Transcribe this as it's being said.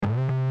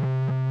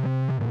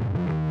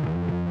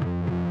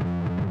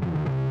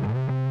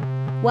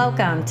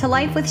Welcome to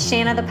Life with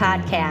Shanna, the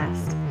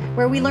podcast,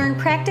 where we learn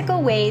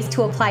practical ways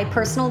to apply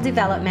personal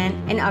development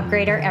and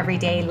upgrade our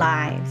everyday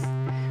lives.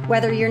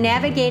 Whether you're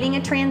navigating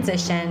a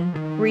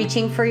transition,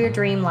 reaching for your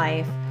dream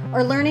life,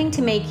 or learning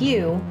to make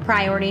you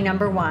priority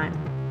number one,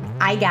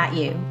 I got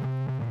you.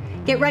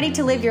 Get ready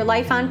to live your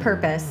life on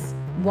purpose,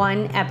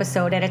 one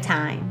episode at a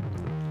time.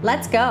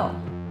 Let's go.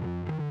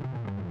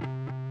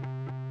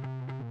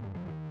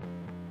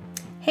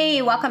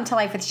 Hey, welcome to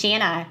Life with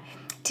Shanna.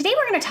 Today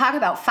we're going to talk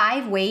about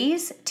 5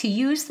 ways to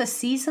use the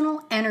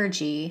seasonal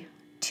energy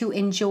to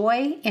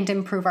enjoy and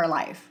improve our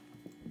life.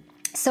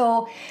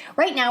 So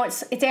right now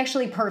it's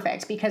actually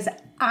perfect because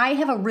I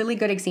have a really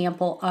good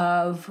example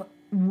of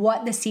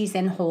what the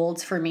season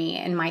holds for me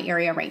in my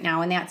area right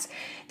now. And that's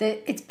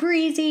it's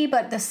breezy,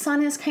 but the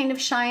sun is kind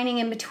of shining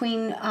in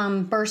between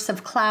bursts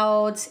of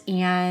clouds,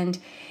 and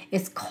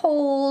it's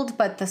cold,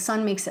 but the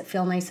sun makes it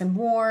feel nice and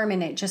warm,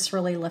 and it just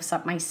really lifts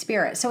up my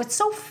spirit. So it's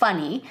so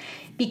funny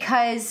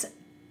because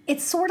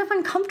it's sort of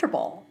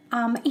uncomfortable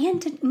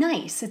and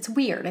nice. It's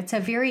weird. It's a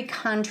very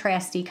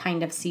contrasty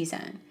kind of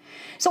season.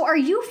 So are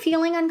you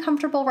feeling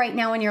uncomfortable right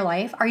now in your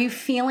life? Are you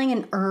feeling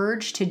an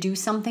urge to do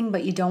something,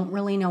 but you don't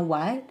really know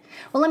what?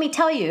 Well, let me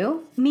tell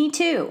you, me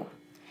too.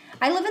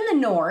 I live in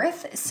the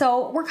north,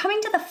 so we're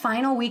coming to the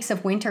final weeks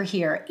of winter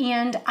here,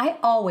 and I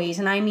always,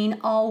 and I mean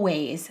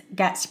always,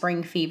 get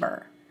spring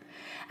fever.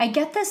 I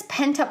get this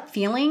pent-up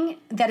feeling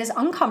that is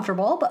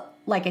uncomfortable, but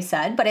like I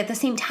said, but at the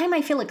same time,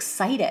 I feel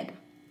excited.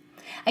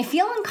 I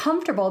feel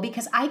uncomfortable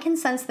because I can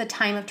sense the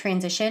time of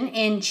transition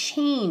and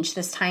change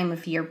this time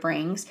of year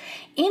brings.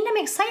 And I'm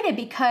excited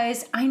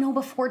because I know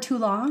before too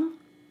long,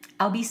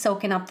 I'll be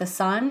soaking up the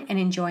sun and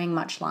enjoying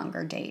much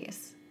longer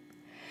days.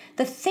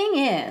 The thing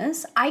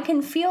is, I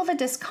can feel the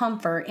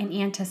discomfort and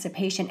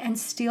anticipation and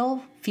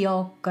still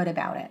feel good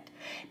about it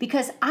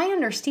because I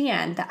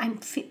understand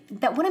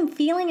that what I'm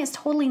feeling is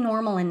totally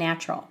normal and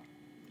natural.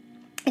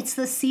 It's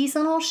the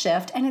seasonal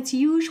shift, and it's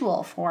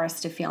usual for us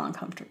to feel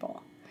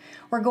uncomfortable.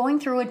 We're going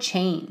through a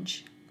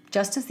change,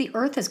 just as the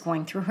earth is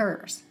going through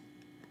hers.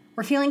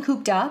 We're feeling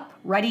cooped up,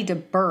 ready to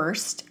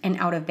burst, and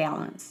out of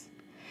balance.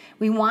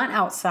 We want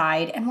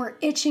outside, and we're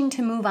itching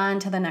to move on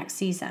to the next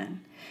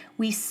season.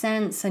 We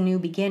sense a new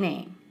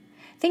beginning.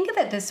 Think of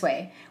it this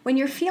way. When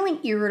you're feeling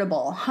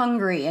irritable,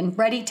 hungry, and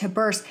ready to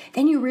burst,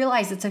 then you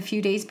realize it's a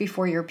few days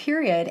before your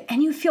period,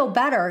 and you feel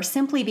better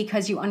simply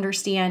because you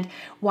understand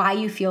why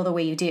you feel the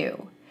way you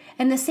do.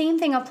 And the same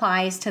thing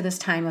applies to this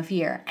time of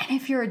year. And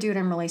if you're a dude,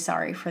 I'm really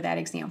sorry for that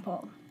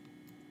example.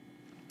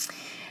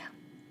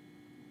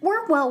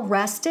 We're well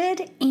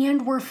rested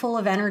and we're full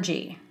of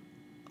energy.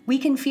 We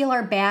can feel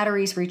our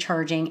batteries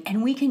recharging,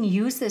 and we can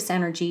use this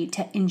energy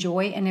to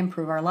enjoy and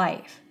improve our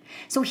life.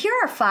 So here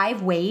are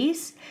 5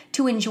 ways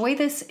to enjoy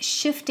this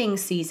shifting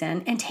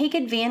season and take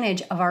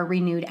advantage of our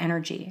renewed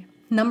energy.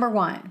 Number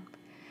 1,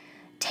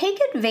 take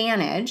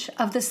advantage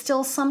of the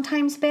still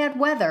sometimes bad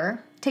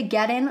weather to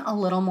get in a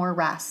little more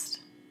rest.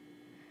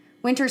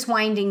 Winter's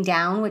winding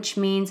down, which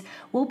means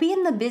we'll be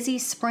in the busy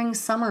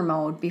spring-summer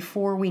mode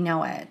before we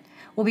know it.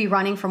 We'll be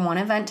running from one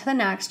event to the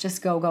next,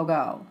 just go, go,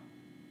 go.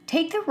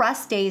 Take the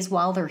rest days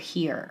while they're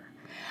here.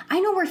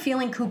 I know we're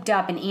feeling cooped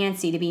up and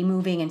antsy to be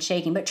moving and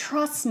shaking, but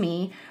trust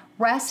me,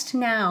 rest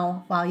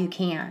now while you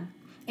can.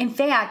 In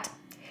fact,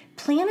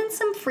 plan in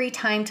some free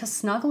time to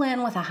snuggle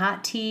in with a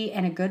hot tea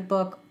and a good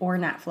book or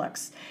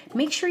Netflix.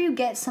 Make sure you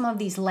get some of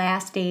these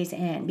last days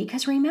in,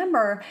 because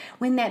remember,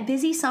 when that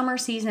busy summer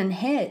season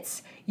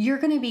hits, you're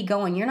going to be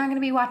going. You're not going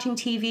to be watching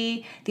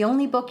TV. The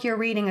only book you're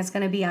reading is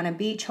going to be on a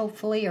beach,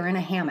 hopefully, or in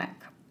a hammock.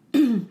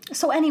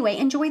 So anyway,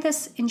 enjoy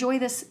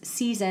this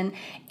season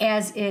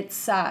as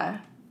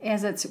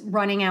it's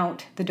running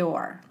out the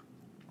door.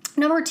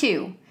 Number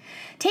 2,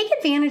 take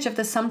advantage of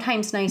the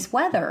sometimes nice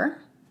weather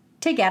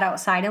to get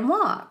outside and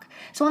walk.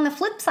 So on the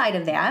flip side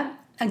of that,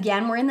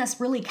 again, we're in this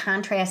really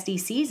contrasty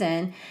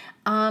season.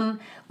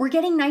 We're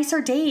getting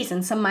nicer days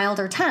and some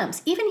milder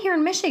temps. Even here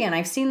in Michigan,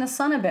 I've seen the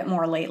sun a bit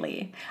more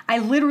lately. I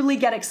literally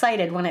get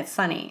excited when it's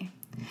sunny.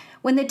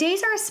 When the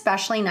days are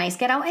especially nice,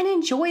 get out and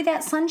enjoy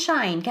that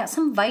sunshine. Get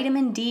some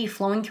vitamin D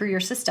flowing through your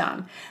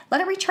system.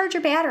 Let it recharge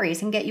your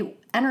batteries and get you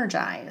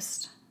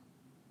energized.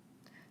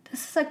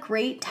 This is a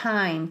great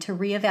time to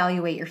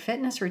reevaluate your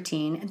fitness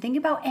routine and think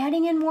about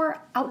adding in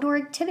more outdoor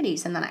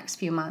activities in the next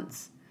few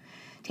months.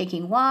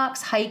 Taking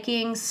walks,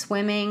 hiking,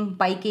 swimming,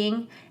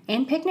 biking,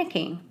 and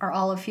picnicking are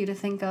all a few to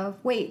think of.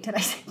 Wait, did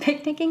I say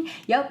picnicking?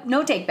 Yep,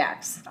 no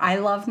takebacks. I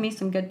love me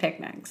some good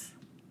picnics.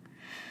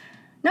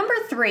 Number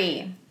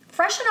 3,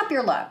 freshen up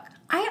your look.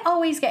 I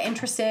always get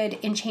interested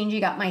in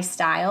changing up my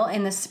style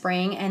in the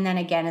spring and then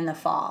again in the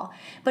fall.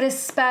 But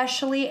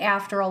especially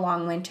after a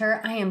long winter,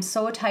 I am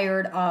so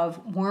tired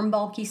of warm,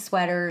 bulky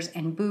sweaters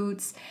and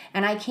boots,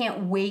 and I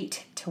can't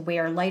wait to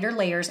wear lighter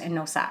layers and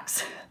no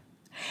socks.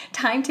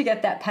 Time to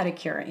get that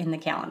pedicure in the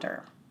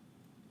calendar.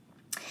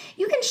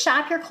 You can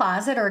shop your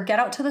closet or get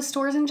out to the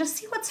stores and just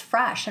see what's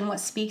fresh and what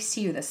speaks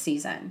to you this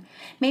season.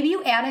 Maybe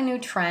you add a new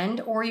trend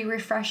or you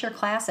refresh your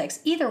classics.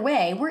 Either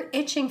way, we're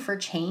itching for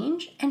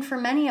change, and for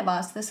many of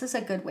us, this is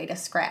a good way to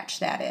scratch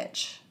that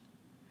itch.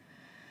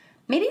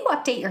 Maybe you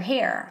update your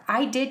hair.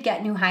 I did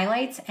get new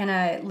highlights and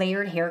a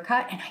layered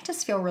haircut, and I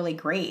just feel really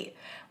great.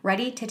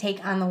 Ready to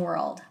take on the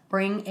world.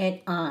 Bring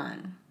it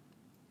on.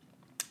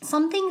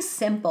 Something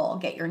simple.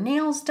 Get your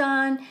nails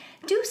done.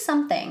 Do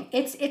something.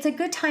 It's a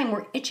good time.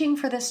 We're itching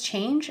for this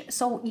change,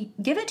 so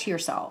give it to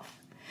yourself.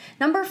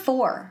 Number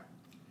 4,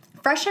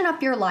 freshen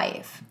up your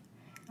life.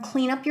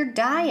 Clean up your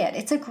diet.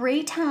 It's a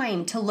great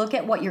time to look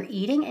at what you're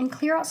eating and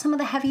clear out some of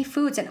the heavy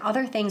foods and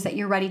other things that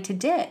you're ready to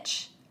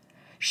ditch.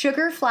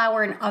 Sugar,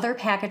 flour, and other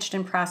packaged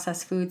and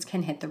processed foods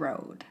can hit the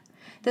road.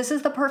 This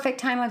is the perfect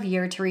time of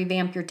year to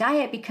revamp your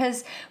diet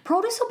because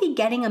produce will be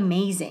getting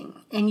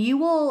amazing and you're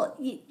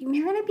going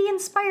to be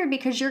inspired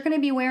because you're going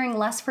to be wearing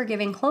less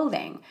forgiving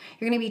clothing.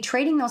 You're going to be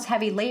trading those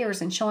heavy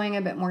layers and showing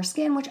a bit more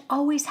skin, which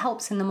always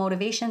helps in the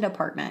motivation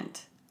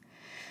department.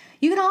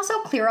 You can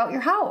also clear out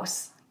your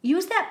house.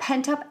 Use that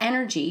pent-up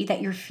energy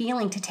that you're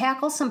feeling to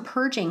tackle some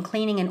purging,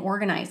 cleaning, and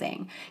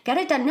organizing. Get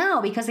it done now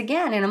because,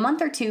 again, in a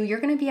month or 2, you're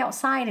going to be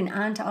outside and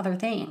on to other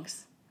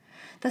things.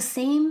 The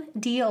same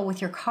deal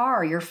with your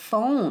car, your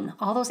phone,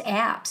 all those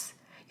apps,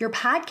 your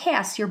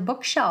podcasts, your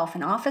bookshelf,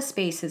 and office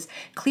spaces.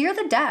 Clear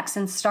the decks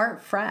and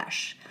start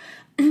fresh.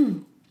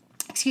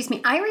 Excuse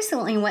me. I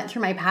recently went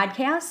through my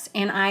podcasts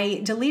and I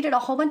deleted a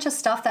whole bunch of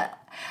stuff that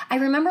I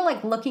remember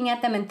looking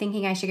at them and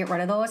thinking I should get rid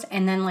of those.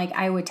 And then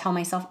I would tell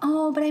myself,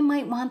 oh, but I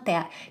might want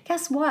that.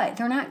 Guess what?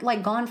 They're not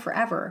gone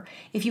forever.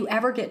 If you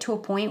ever get to a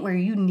point where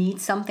you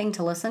need something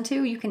to listen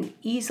to, you can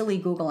easily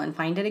Google and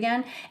find it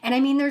again. And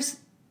I mean,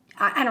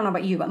 I don't know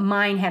about you, but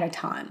mine had a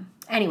ton.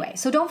 Anyway,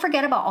 so don't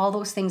forget about all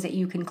those things that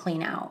you can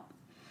clean out.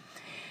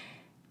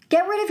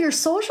 Get rid of your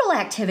social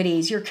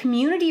activities, your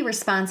community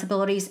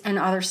responsibilities, and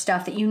other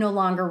stuff that you no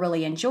longer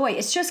really enjoy.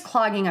 It's just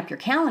clogging up your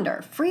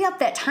calendar. Free up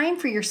that time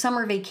for your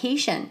summer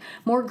vacation,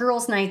 more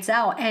girls' nights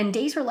out, and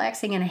days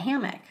relaxing in a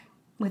hammock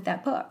with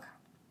that book.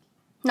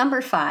 Number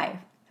 5,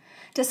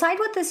 decide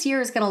what this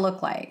year is going to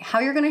look like, how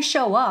you're going to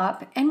show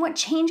up, and what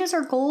changes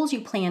or goals you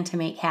plan to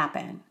make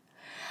happen.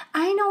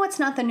 I know it's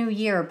not the new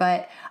year,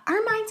 but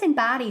our minds and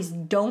bodies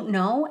don't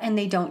know and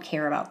they don't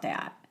care about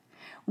that.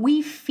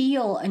 We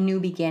feel a new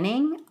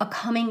beginning, a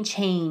coming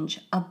change,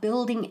 a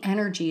building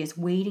energy is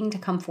waiting to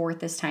come forth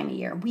this time of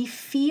year. We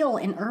feel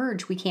an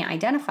urge we can't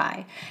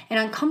identify, an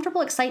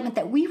uncomfortable excitement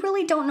that we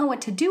really don't know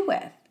what to do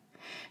with.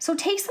 So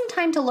take some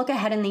time to look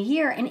ahead in the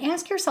year and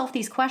ask yourself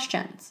these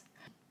questions.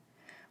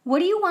 What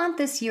do you want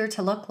this year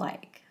to look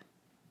like?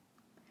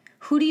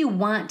 Who do you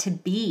want to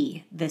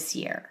be this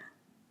year?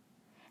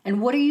 And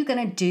what are you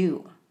going to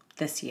do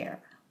this year?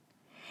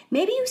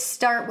 Maybe you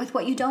start with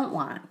what you don't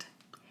want.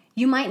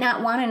 You might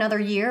not want another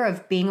year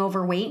of being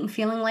overweight and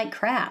feeling like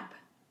crap.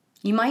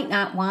 You might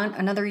not want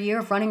another year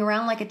of running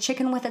around like a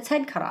chicken with its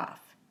head cut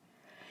off.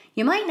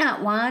 You might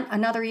not want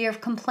another year of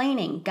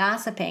complaining,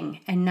 gossiping,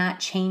 and not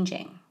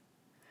changing.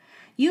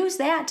 Use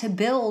that to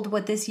build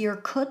what this year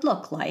could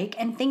look like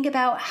and think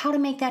about how to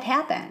make that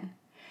happen.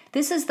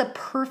 This is the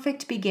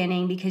perfect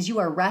beginning because you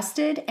are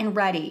rested and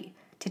ready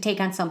to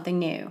take on something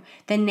new.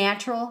 The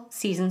natural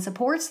season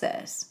supports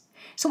this.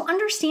 So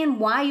understand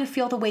why you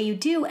feel the way you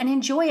do and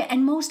enjoy it.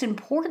 And most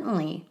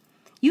importantly,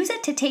 use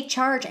it to take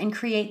charge and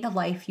create the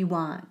life you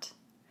want.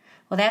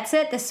 Well, that's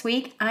it this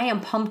week. I am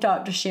pumped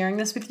up to sharing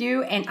this with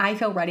you and I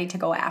feel ready to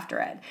go after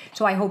it.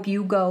 So I hope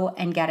you go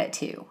and get it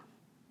too.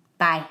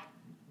 Bye.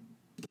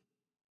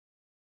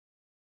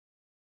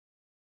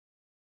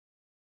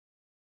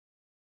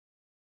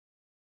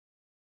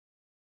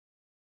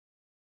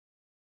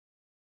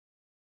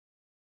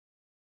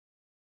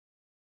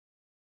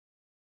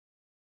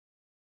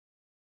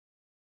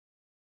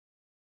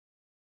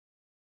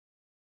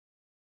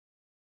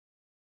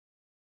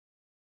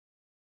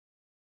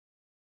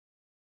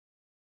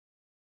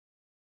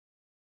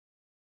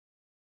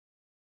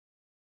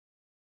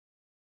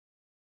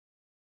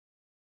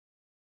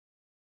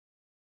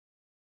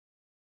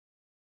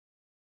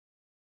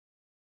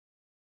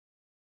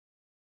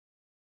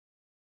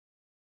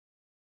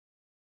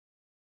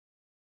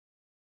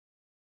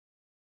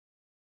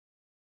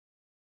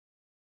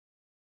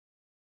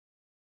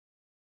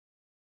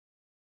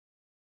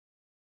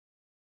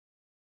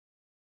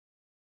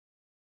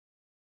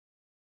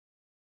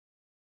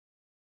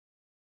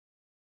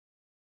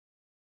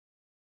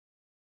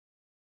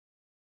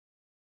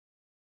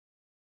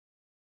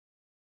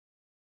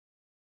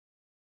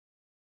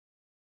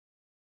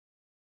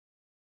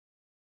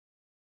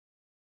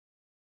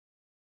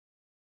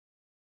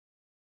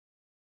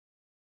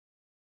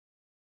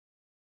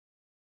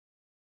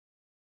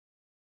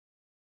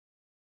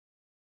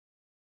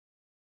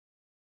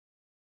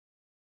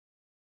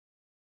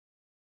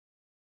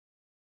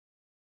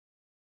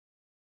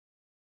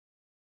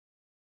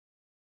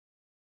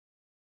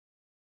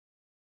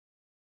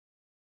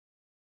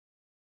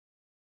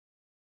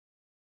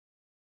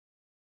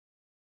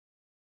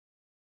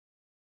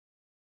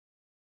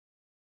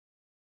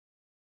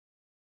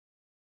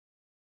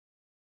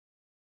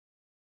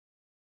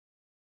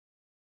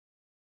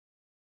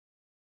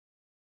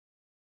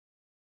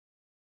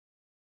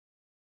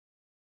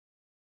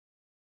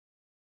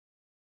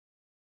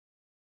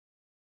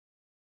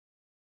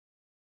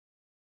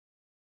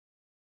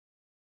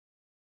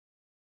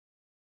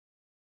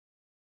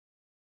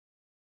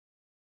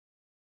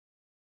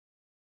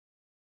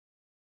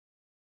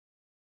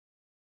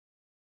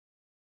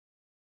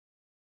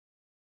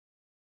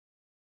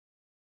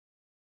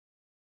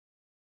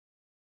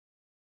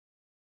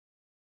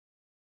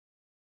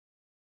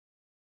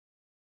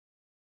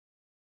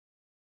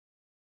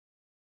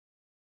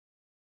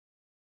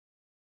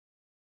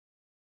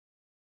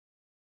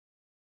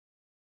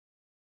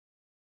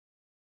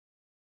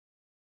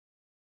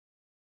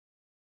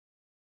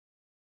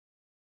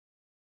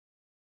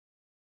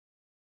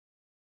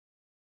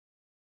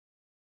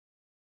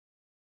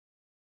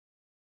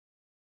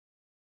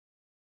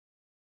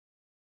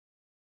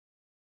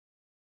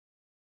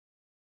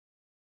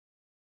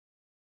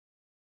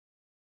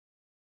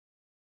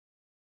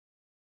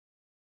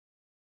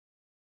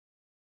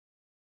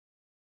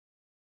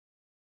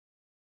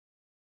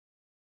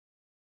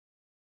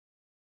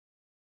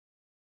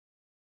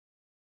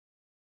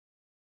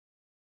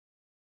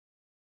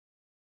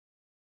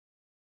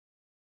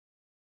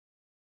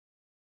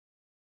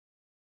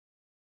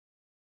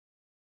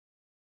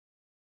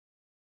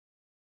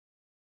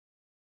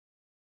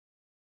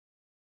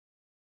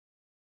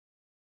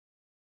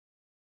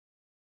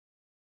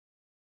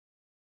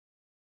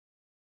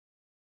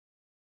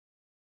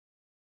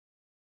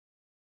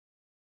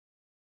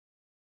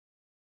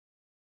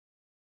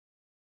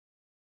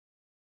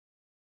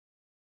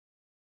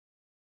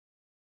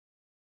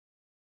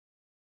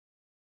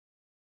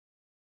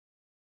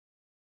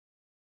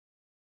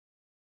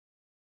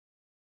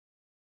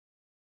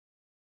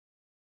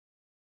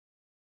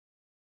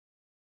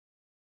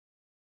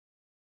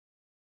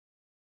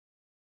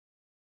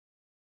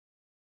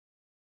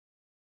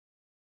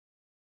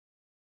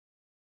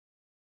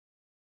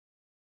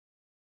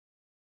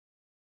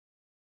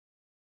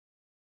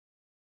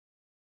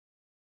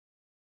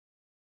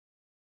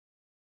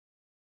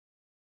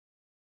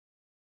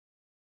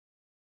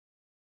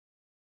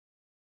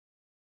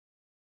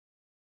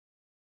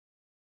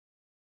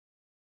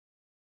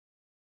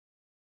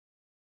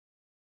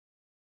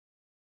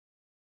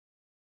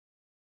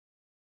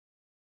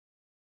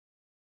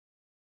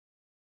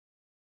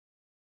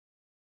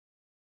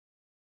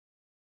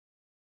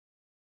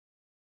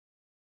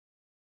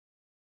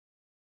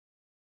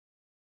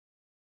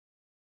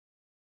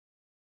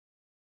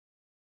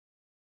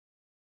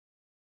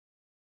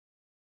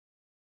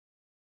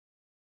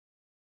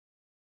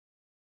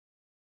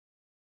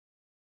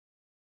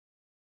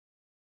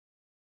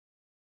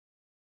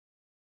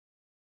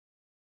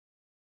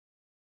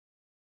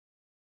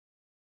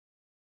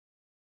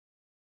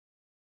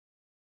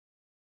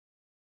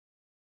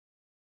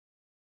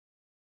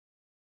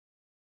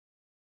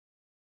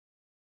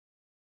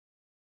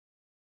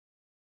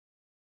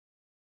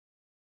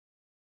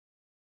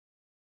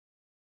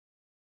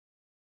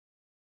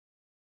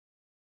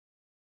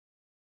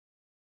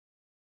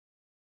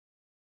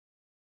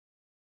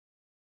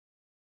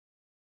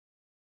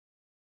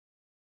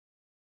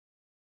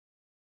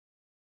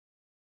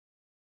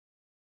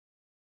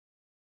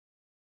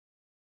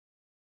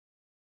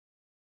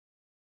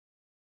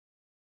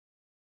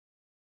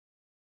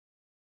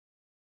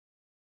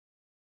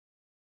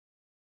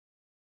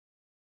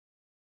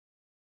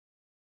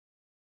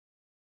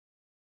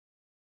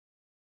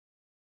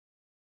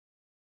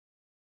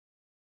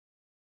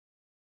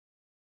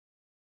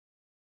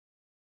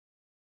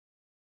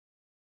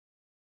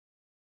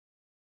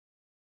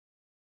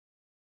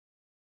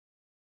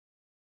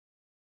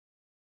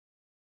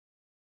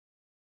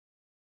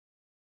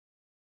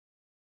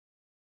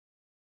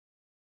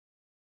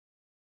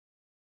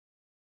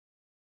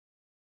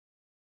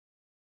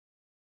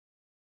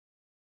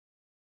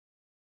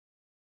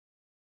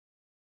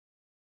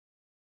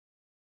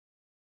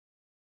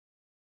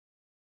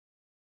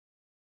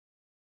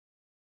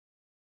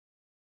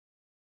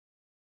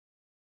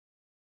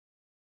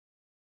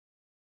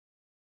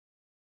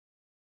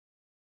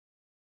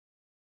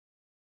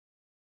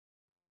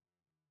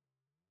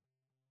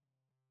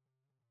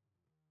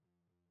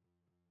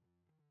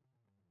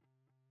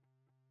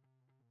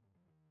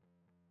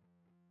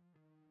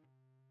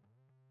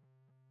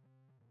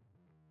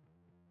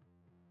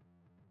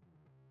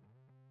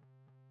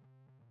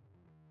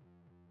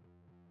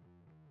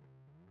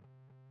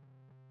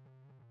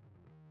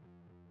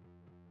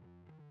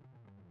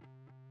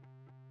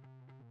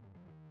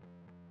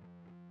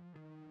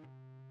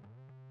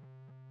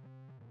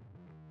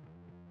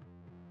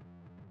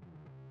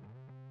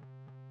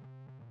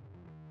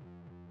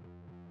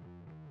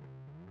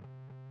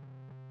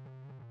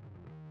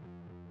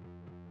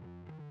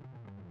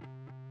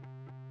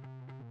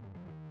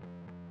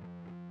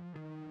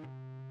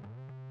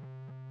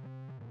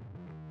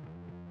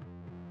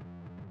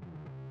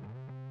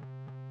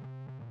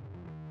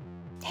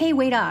 hey,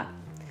 wait up.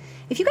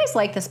 If you guys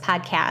like this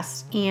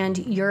podcast and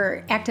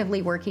you're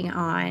actively working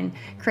on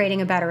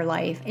creating a better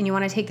life and you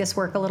want to take this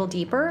work a little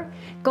deeper,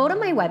 go to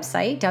my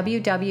website,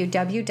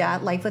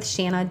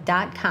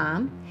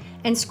 www.lifewithshanna.com,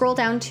 and scroll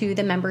down to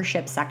the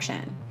membership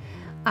section.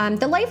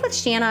 The Life with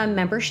Shanna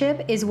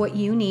membership is what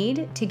you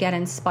need to get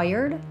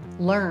inspired,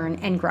 learn,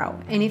 and grow.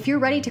 And if you're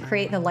ready to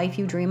create the life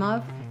you dream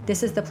of,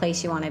 this is the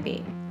place you want to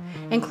be.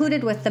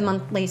 Included with the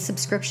monthly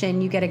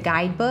subscription, you get a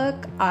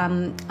guidebook,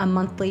 a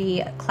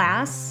monthly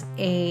class,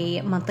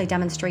 a monthly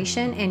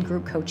demonstration, and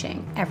group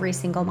coaching every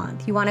single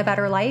month. You want a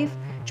better life?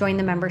 Join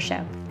the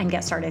membership and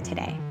get started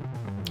today.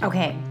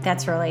 Okay,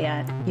 that's really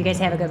it. You guys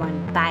have a good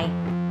one.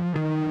 Bye.